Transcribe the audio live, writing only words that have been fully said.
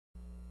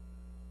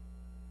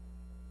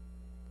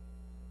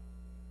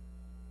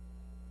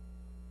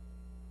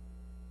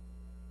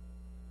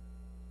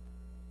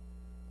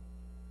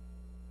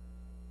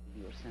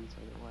sense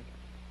of the word.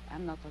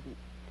 I'm not an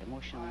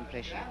emotional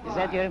impression. Is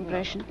that your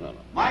impression? No.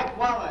 Mike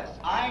Wallace,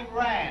 Ayn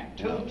Rand,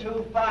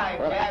 225,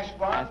 Well, dash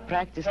 1. I've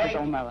practiced it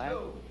all my life.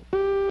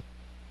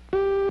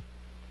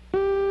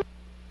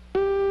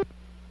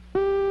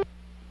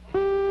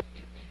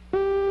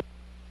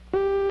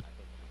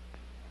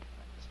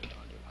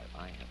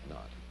 I have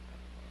not.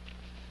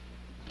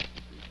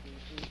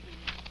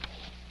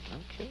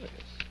 I'm curious.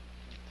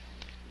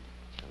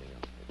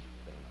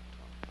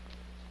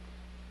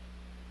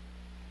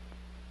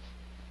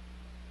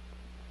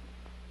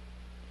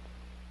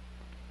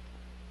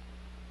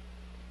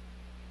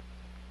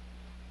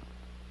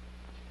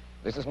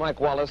 This is Mike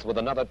Wallace with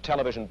another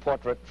television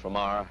portrait from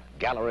our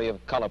gallery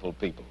of colorful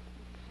people.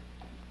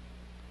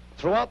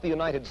 Throughout the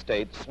United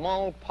States,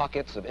 small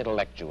pockets of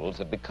intellectuals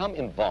have become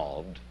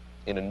involved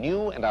in a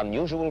new and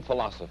unusual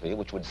philosophy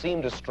which would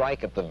seem to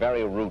strike at the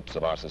very roots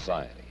of our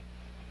society.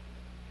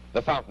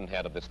 The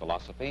fountainhead of this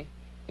philosophy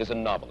is a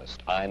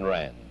novelist, Ayn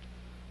Rand,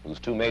 whose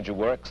two major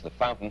works, The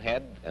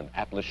Fountainhead and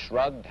Atlas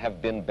Shrugged,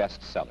 have been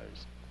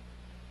bestsellers.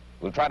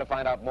 We'll try to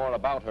find out more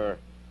about her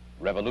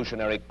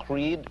revolutionary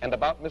creed and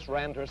about Miss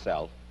Rand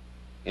herself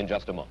in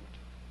just a moment.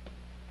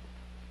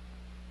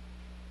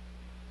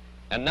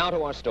 And now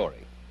to our story.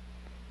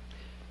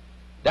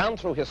 Down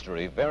through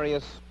history,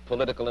 various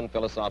political and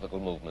philosophical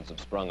movements have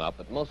sprung up,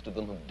 but most of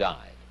them have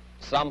died.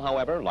 Some,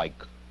 however, like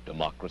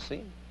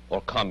democracy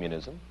or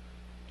communism,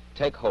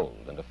 take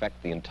hold and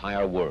affect the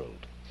entire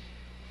world.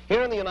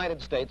 Here in the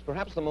United States,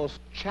 perhaps the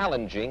most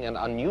challenging and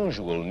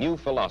unusual new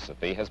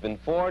philosophy has been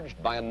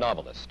forged by a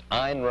novelist,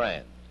 Ayn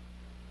Rand.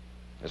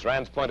 Miss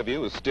Rand's point of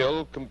view is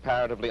still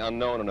comparatively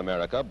unknown in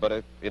America, but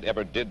if it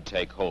ever did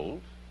take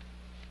hold,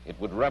 it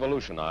would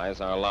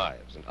revolutionize our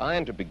lives. And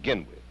Ayn, to begin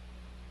with,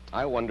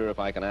 I wonder if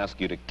I can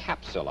ask you to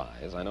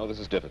capsulize, I know this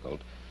is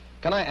difficult,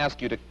 can I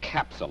ask you to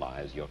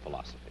capsulize your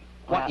philosophy?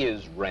 What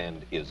is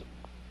Randism?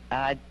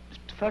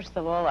 First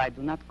of all, I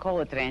do not call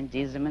it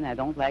Randism, and I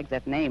don't like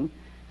that name.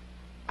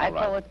 I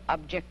call it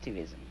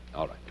objectivism.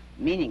 All right.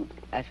 Meaning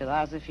a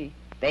philosophy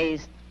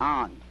based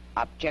on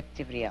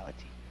objective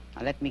reality.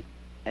 Now let me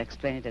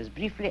explain it as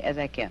briefly as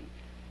I can.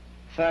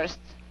 First,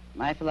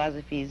 my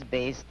philosophy is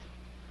based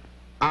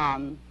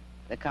on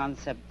the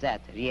concept that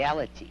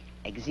reality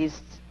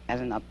exists as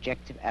an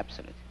objective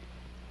absolute,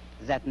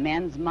 that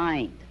man's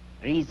mind,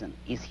 reason,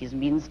 is his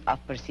means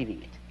of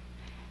perceiving it,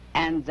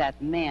 and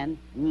that man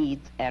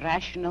needs a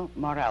rational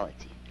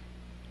morality.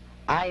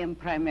 I am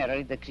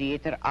primarily the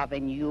creator of a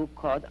new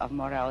code of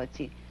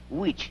morality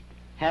which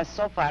has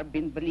so far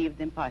been believed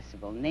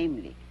impossible,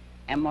 namely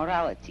a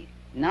morality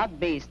not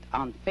based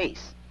on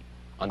faith.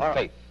 On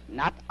faith?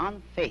 Not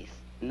on faith,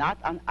 not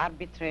on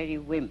arbitrary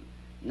whim,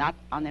 not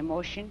on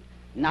emotion,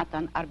 not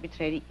on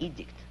arbitrary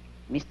edict,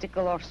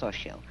 mystical or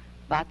social,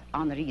 but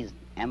on reason,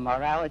 a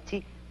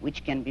morality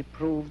which can be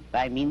proved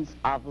by means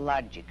of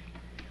logic,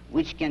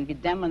 which can be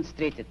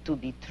demonstrated to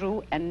be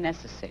true and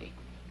necessary.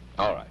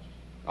 All right,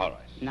 all right.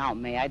 Now,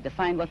 may I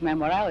define what my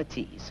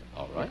morality is?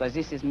 All right. Because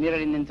this is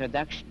merely an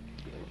introduction.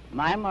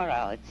 My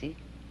morality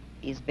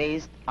is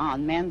based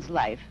on man's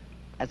life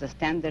as a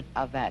standard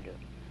of value.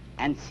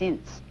 And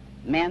since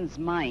man's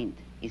mind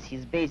is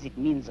his basic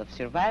means of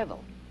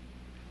survival,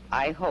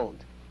 I hold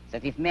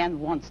that if man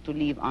wants to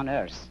live on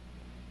Earth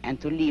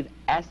and to live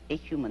as a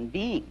human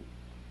being,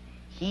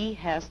 he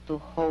has to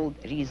hold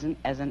reason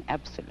as an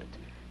absolute,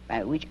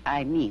 by which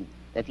I mean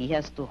that he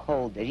has to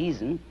hold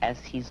reason as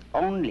his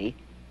only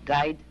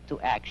guide to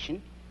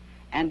action,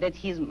 and that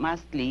he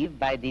must live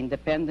by the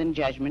independent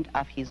judgment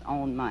of his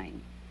own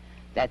mind,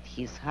 that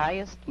his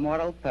highest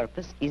moral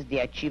purpose is the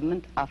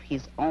achievement of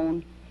his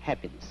own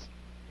happiness,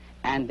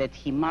 and that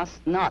he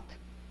must not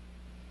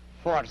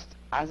force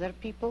other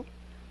people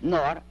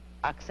nor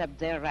accept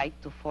their right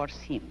to force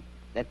him,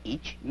 that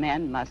each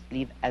man must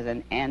live as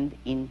an end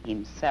in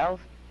himself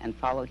and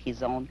follow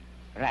his own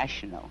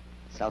rational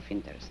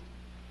self-interest.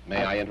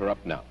 May I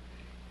interrupt now?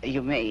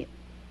 You may.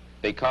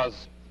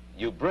 Because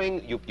you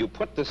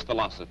put this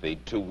philosophy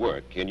to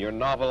work in your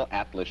novel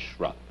Atlas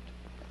Shrugged.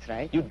 That's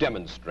right. You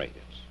demonstrate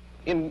it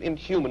in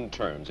human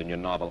terms in your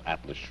novel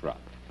Atlas Shrugged.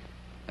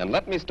 And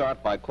let me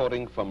start by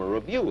quoting from a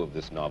review of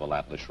this novel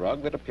Atlas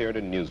Shrugged that appeared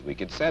in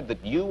Newsweek. It said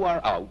that you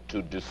are out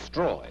to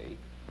destroy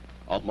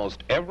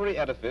almost every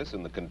edifice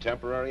in the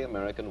contemporary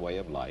American way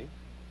of life,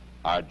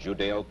 our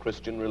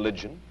Judeo-Christian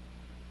religion,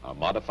 our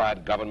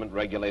modified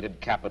government-regulated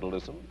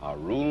capitalism, our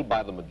rule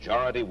by the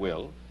majority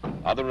will.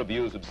 Other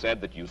reviews have said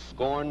that you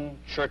scorn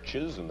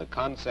churches and the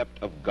concept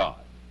of God.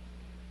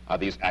 Are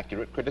these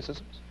accurate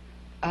criticisms?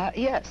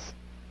 Yes,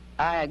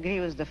 I agree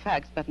with the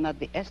facts, but not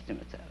the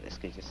estimate of this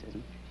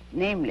criticism.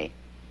 Namely,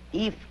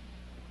 if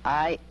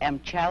I am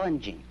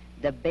challenging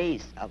the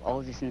base of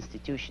all these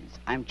institutions,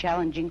 I'm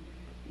challenging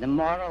the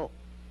moral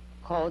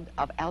code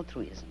of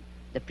altruism,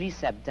 the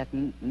precept that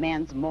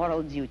man's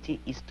moral duty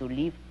is to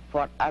live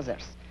for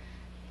others,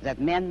 that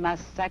man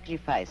must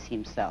sacrifice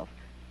himself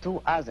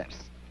to others,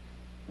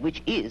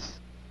 which is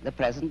the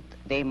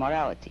present-day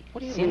morality.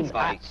 What do you mean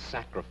by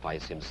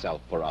sacrifice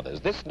himself for others?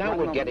 This, now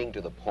we're getting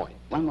to the point.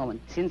 One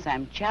moment. Since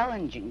I'm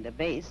challenging the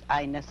base,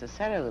 I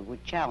necessarily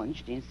would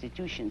challenge the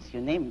institutions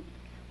you named,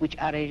 which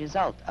are a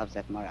result of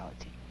that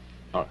morality.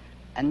 All right.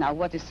 And now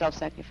what is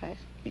self-sacrifice?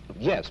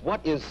 Yes,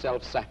 what is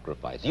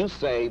self-sacrifice? You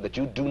say that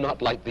you do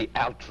not like the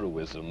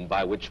altruism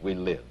by which we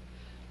live.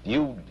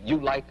 You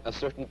like a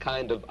certain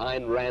kind of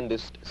Ayn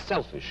Randist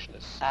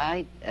selfishness.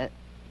 I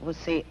would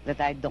say that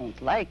I don't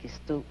like is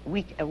too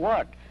weak a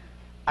word.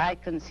 I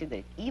consider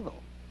it evil.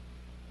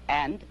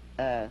 And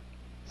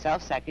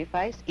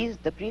self-sacrifice is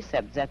the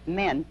precept that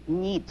man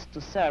needs to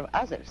serve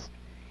others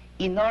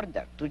in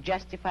order to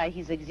justify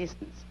his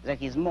existence, that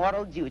his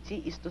moral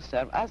duty is to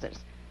serve others.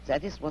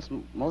 That is what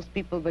most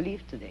people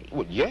believe today.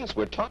 Well, yes,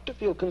 we're taught to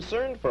feel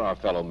concerned for our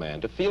fellow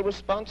man, to feel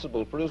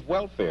responsible for his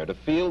welfare, to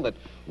feel that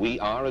we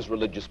are, as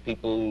religious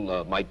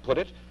people might put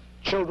it,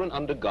 children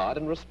under God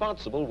and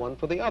responsible one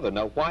for the other.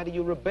 Now, why do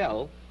you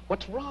rebel?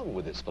 What's wrong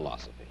with this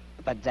philosophy?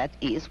 But that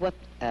is what,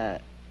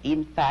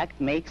 in fact,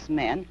 makes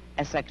man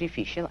a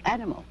sacrificial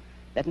animal.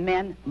 That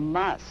man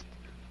must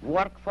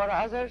work for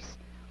others,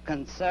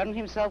 concern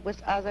himself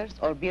with others,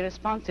 or be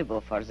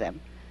responsible for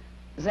them.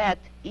 That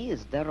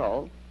is the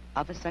role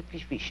of a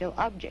sacrificial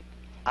object.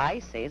 I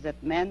say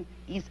that man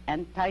is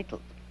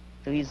entitled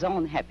to his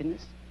own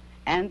happiness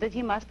and that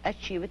he must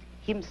achieve it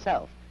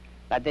himself,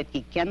 but that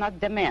he cannot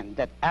demand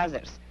that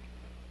others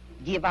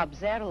give up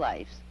their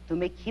lives to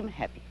make him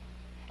happy.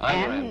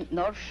 And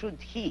nor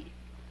should he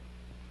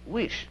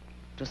wish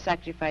to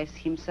sacrifice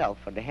himself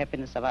for the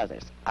happiness of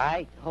others.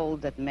 I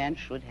hold that man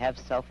should have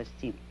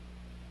self-esteem.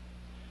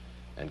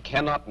 And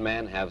cannot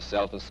man have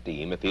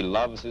self-esteem if he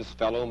loves his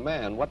fellow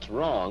man? What's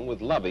wrong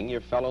with loving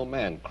your fellow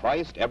man?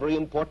 Christ, every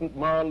important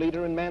moral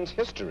leader in man's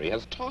history,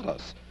 has taught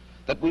us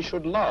that we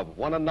should love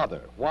one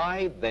another.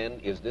 Why,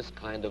 then, is this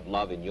kind of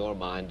love, in your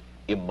mind,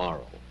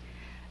 immoral?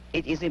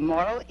 It is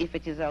immoral if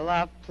it is a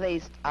love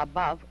placed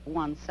above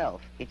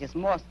oneself. It is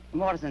more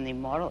than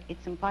immoral,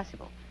 it's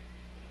impossible.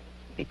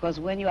 Because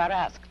when you are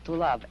asked to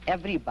love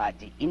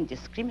everybody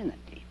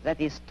indiscriminately,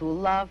 that is, to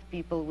love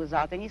people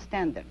without any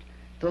standard,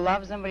 to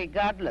love them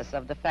regardless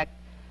of the fact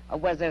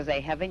of whether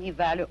they have any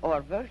value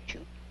or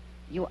virtue,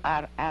 you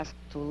are asked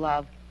to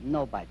love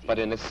nobody. But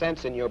in a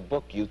sense, in your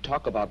book, you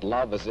talk about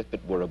love as if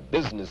it were a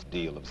business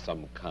deal of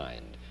some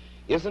kind.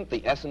 Isn't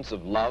the essence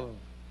of love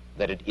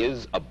that it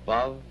is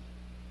above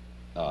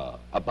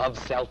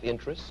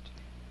self-interest?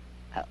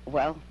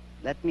 Well,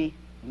 let me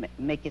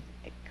make it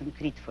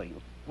concrete for you.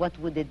 What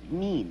would it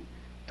mean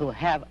to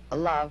have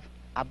love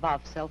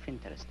above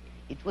self-interest?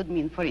 It would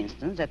mean, for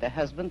instance, that a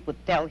husband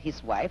would tell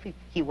his wife, if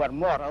he were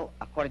moral,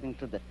 according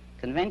to the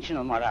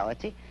conventional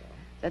morality,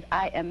 that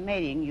I am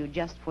marrying you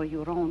just for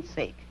your own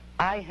sake.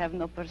 I have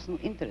no personal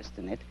interest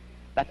in it,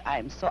 but I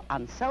am so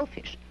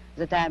unselfish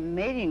that I am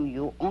marrying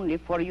you only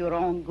for your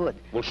own good.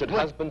 Well, should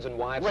husbands and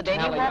wives would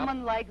tally any up?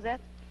 woman like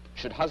that?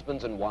 Should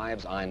husbands and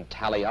wives, Ayn,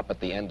 tally up at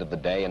the end of the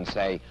day and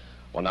say,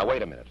 well, now,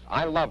 wait a minute.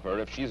 I love her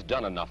if she's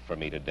done enough for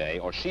me today,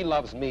 or she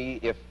loves me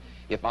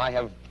if I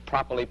have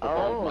properly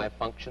performed my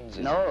functions?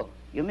 No,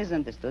 you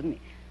misunderstood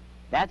me.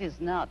 That is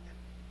not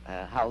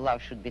how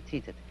love should be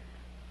treated.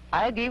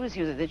 I agree with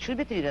you that it should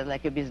be treated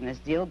like a business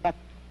deal, but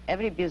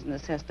every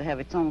business has to have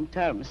its own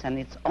terms and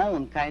its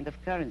own kind of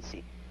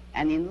currency.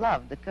 And in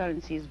love, the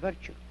currency is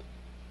virtue.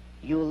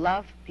 You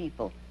love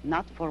people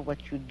not for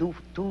what you do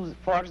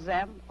for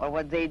them or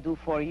what they do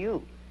for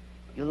you.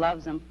 You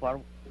love them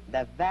for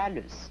the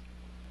values,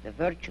 the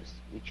virtues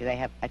which they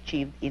have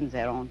achieved in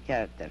their own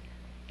character.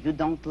 You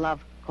don't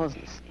love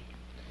causelessly.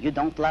 You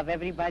don't love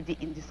everybody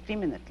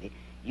indiscriminately.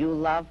 You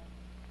love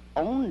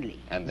only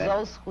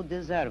those who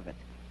deserve it.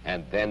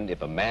 And then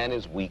if a man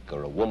is weak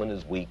or a woman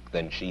is weak,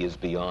 then he is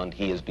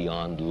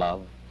beyond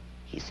love?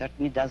 He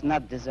certainly does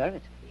not deserve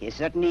it. He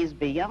certainly is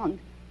beyond.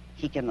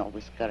 He can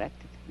always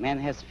correct it. Man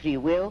has free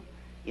will.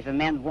 If a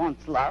man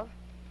wants love,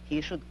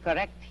 he should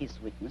correct his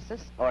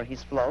weaknesses or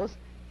his flaws,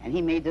 and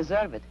he may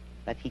deserve it.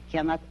 But he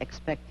cannot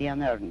expect the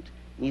unearned,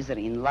 neither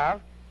in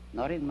love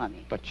nor in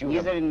money,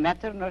 neither in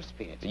matter nor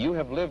spirit. You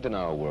have lived in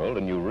our world,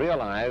 and you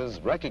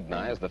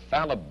recognize the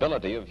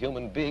fallibility of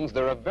human beings.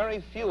 There are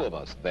very few of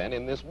us, then,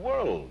 in this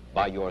world,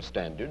 by your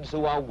standards,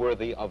 who are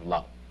worthy of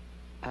love.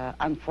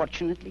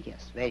 Unfortunately,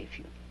 yes, very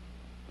few.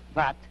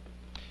 But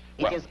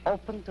it is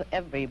open to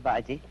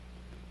everybody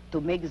to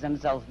make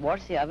themselves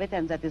worthy of it,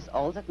 and that is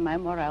all that my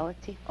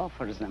morality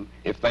offers them.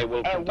 If they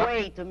will a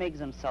way to make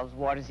themselves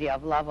worthy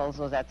of love,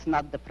 although that's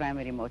not the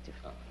primary motive.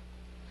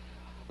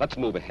 Let's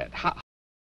move ahead.